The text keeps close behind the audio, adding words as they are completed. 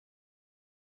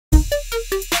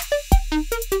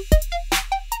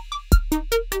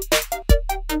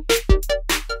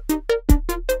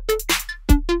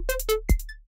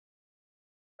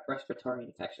Respiratory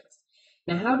infections.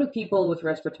 Now, how do people with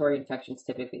respiratory infections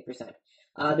typically present?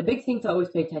 The big thing to always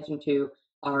pay attention to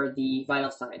are the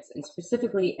vital signs, and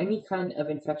specifically any kind of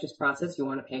infectious process, you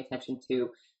want to pay attention to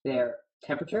their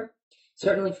temperature.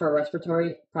 Certainly for a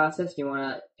respiratory process, you want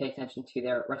to pay attention to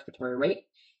their respiratory rate,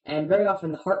 and very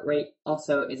often the heart rate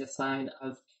also is a sign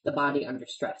of the body under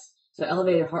stress. So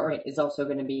elevated heart rate is also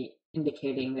going to be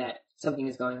indicating that something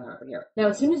is going on over here. Now,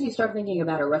 as soon as you start thinking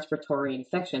about a respiratory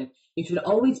infection, you should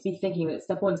always be thinking that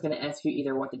step one is going to ask you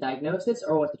either what the diagnosis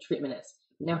or what the treatment is.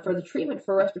 Now, for the treatment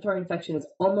for respiratory infection is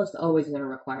almost always going to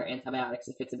require antibiotics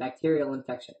if it's a bacterial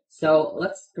infection. So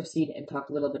let's proceed and talk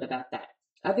a little bit about that.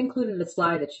 I've included a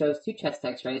slide that shows two chest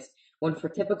x-rays, one for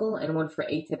typical and one for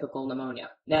atypical pneumonia.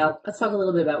 Now, let's talk a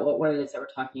little bit about what it is that we're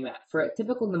talking about. For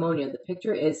atypical pneumonia, the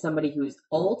picture is somebody who's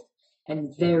old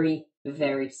and very,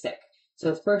 very sick. So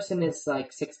this person is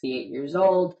like 68 years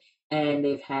old, and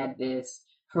they've had this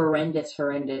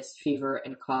horrendous fever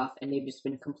and cough, and they've just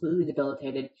been completely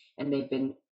debilitated, and they've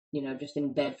been, just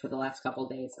in bed for the last couple of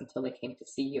days until they came to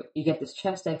see you. You get this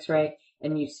chest x-ray,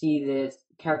 and you see this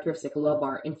characteristic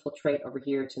lobar infiltrate over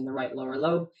here. It's in the right lower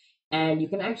lobe, and you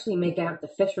can actually make out the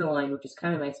fissure line, which is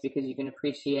kind of nice because you can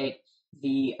appreciate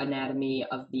the anatomy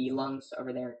of the lungs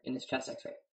over there in this chest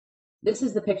x-ray. This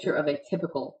is the picture of a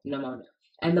typical pneumonia.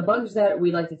 And the bugs that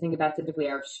we like to think about typically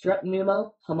are strep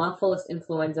pneumo, Haemophilus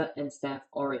influenza, and Staph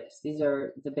aureus. These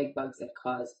are the big bugs that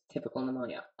cause typical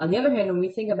pneumonia. On the other hand, when we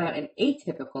think about an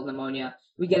atypical pneumonia,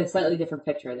 we get a slightly different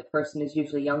picture. The person is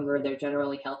usually younger, they're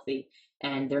generally healthy,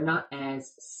 and they're not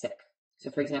as sick. So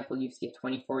for example, you see a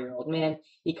 24-year-old man,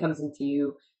 he comes into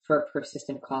you for a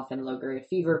persistent cough and low-grade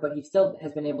fever, but he still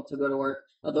has been able to go to work,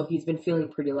 although he's been feeling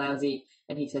pretty lousy,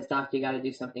 and he says, "Doc, you got to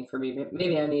do something for me.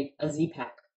 Maybe I need a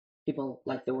Z-Pack." People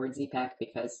like the word Z-Pack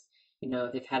because,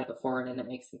 they've had it before and then it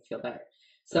makes them feel better.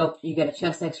 So you get a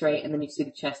chest x-ray, and then you see the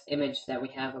chest image that we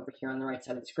have over here on the right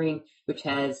side of the screen, which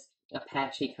has a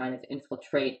patchy kind of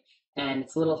infiltrate, and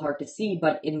it's a little hard to see,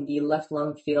 but in the left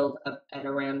lung field at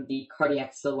around the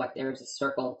cardiac silhouette, there is a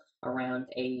circle around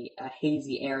a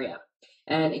hazy area.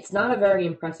 And it's not a very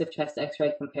impressive chest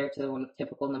x-ray compared to the one with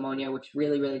typical pneumonia, which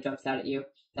really jumps out at you,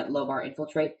 that lobar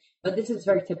infiltrate, but this is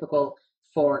very typical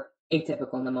for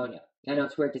atypical pneumonia. I know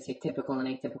it's weird to say typical and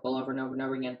atypical over and over and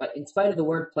over again, but in spite of the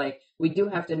wordplay, we do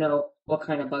have to know what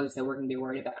kind of bugs that we're going to be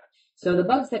worried about. So the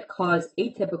bugs that cause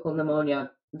atypical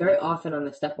pneumonia very often on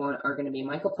the step one are going to be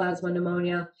Mycoplasma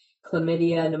pneumonia,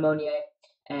 Chlamydia pneumoniae,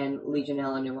 and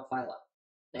Legionella pneumophila.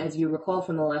 As you recall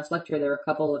from the last lecture, there are a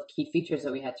couple of key features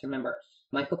that we had to remember.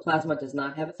 Mycoplasma does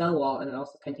not have a cell wall, and it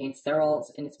also contains sterols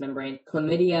in its membrane.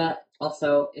 Chlamydia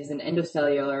also is an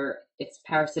endocellular. It's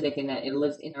parasitic in that it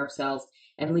lives in our cells,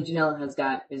 and Legionella has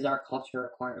got bizarre culture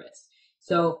requirements.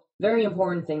 So very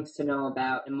important things to know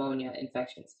about pneumonia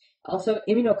infections. Also,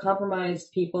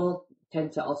 immunocompromised people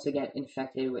tend to also get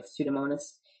infected with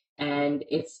Pseudomonas, and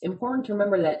it's important to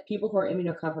remember that people who are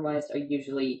immunocompromised are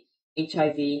usually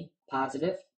HIV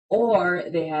positive, or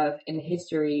they have in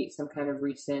history some kind of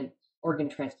recent organ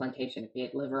transplantation, be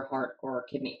it liver, heart, or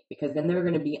kidney, because then they're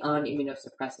going to be on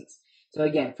immunosuppressants. So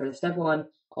again, for the step one,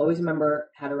 always remember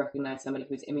how to recognize somebody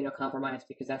who's immunocompromised,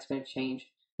 because that's going to change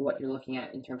what you're looking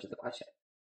at in terms of the question.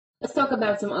 Let's talk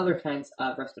about some other kinds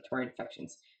of respiratory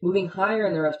infections. Moving higher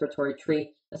in the respiratory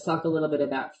tree, let's talk a little bit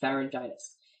about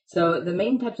pharyngitis. So the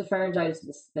main types of pharyngitis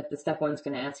that the step one is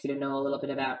going to ask you to know a little bit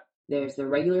about. There's the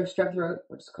regular strep throat,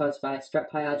 which is caused by strep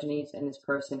pyogenes, and this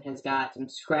person has got some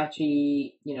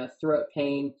scratchy, throat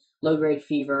pain, low-grade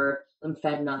fever,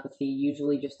 lymphadenopathy,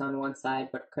 usually just on one side,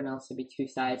 but can also be two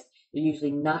sides. They're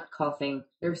usually not coughing.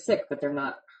 They're sick, but they're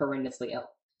not horrendously ill.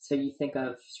 So you think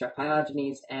of strep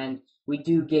pyogenes, and we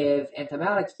do give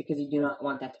antibiotics because you do not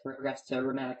want that to progress to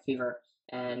rheumatic fever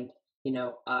and,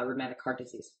 rheumatic heart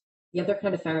disease. The other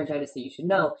kind of pharyngitis that you should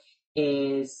know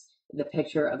is the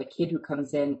picture of a kid who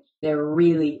comes in. They're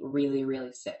really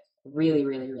sick. Really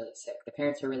sick. The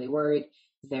parents are really worried.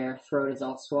 Their throat is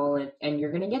all swollen. And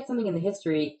you're going to get something in the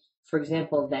history, for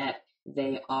example, that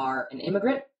they are an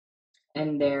immigrant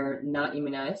and they're not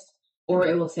immunized. Or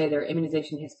it will say their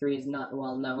immunization history is not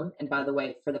well known. And by the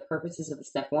way, for the purposes of the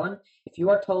step one, if you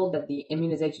are told that the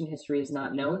immunization history is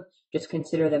not known, just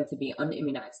consider them to be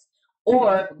unimmunized.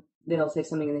 Or they'll say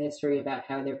something in the history about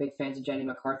how they're big fans of Jenny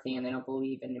McCarthy and they don't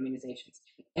believe in immunizations.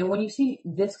 And when you see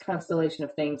this constellation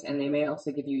of things, and they may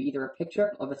also give you either a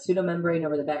picture of a pseudomembrane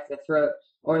over the back of the throat,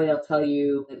 or they'll tell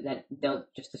you that they'll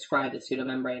just describe the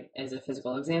pseudomembrane as a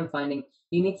physical exam finding,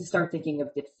 you need to start thinking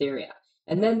of diphtheria.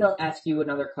 And then they'll ask you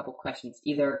another couple questions,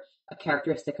 either a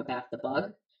characteristic about the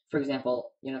bug, for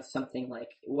example, something like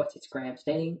what's its gram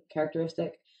staining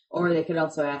characteristic, or they could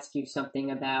also ask you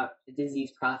something about the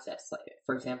disease process, like,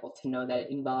 for example, to know that it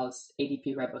involves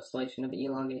ADP ribosylation of the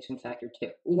elongation factor 2.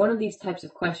 One of these types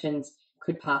of questions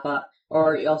could pop up,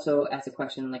 or you also ask a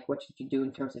question like, what should you do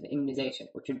in terms of immunization,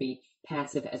 which would be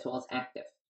passive as well as active,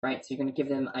 right? So you're going to give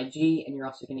them IG, and you're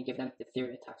also going to give them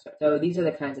diphtheria toxoid. So these are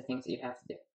the kinds of things that you have to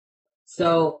do.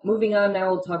 So moving on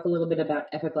now, we'll talk a little bit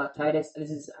about epiglottitis.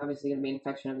 This is obviously going to be an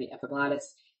infection of the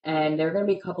epiglottis. And there are going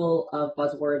to be a couple of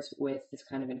buzzwords with this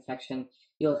kind of infection.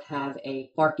 You'll have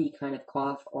a barky kind of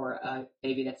cough, or a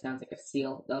baby that sounds like a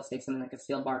seal. They'll say something like a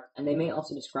seal bark. And they may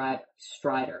also describe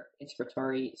stridor,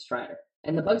 respiratory stridor.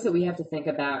 And the bugs that we have to think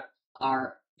about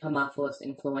are Haemophilus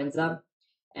influenza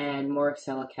and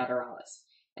Moraxella catarrhalis.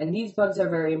 And these bugs are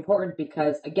very important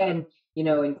because, again,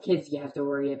 in kids, you have to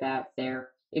worry about their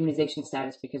immunization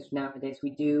status, because nowadays we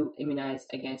do immunize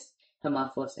against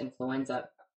Haemophilus influenza.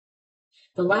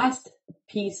 The last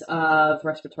piece of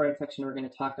respiratory infection we're going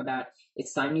to talk about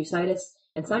is sinusitis.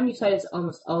 And sinusitis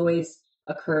almost always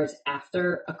occurs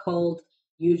after a cold.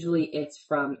 Usually it's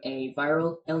from a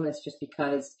viral illness, just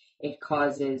because it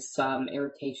causes some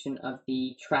irritation of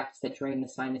the tracts that drain the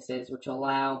sinuses, which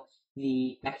allow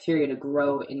the bacteria to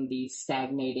grow in these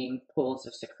stagnating pools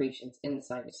of secretions in the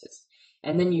sinuses.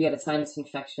 And then you get a sinus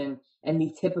infection, and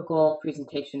the typical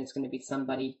presentation is going to be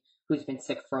somebody who's been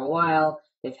sick for a while.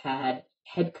 They've had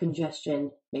head congestion,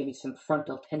 maybe some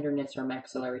frontal tenderness or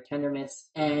maxillary tenderness.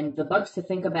 And the bugs to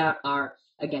think about are,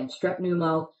 again, strep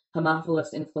pneumo,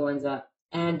 Haemophilus influenza,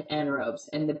 and anaerobes.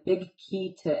 And the big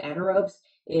key to anaerobes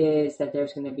is that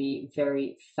there's going to be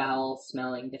very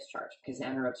foul-smelling discharge, because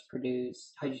anaerobes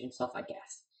produce hydrogen sulfide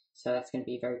gas. So that's going to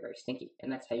be very, very stinky,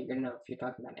 and that's how you're going to know if you're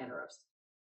talking about anaerobes.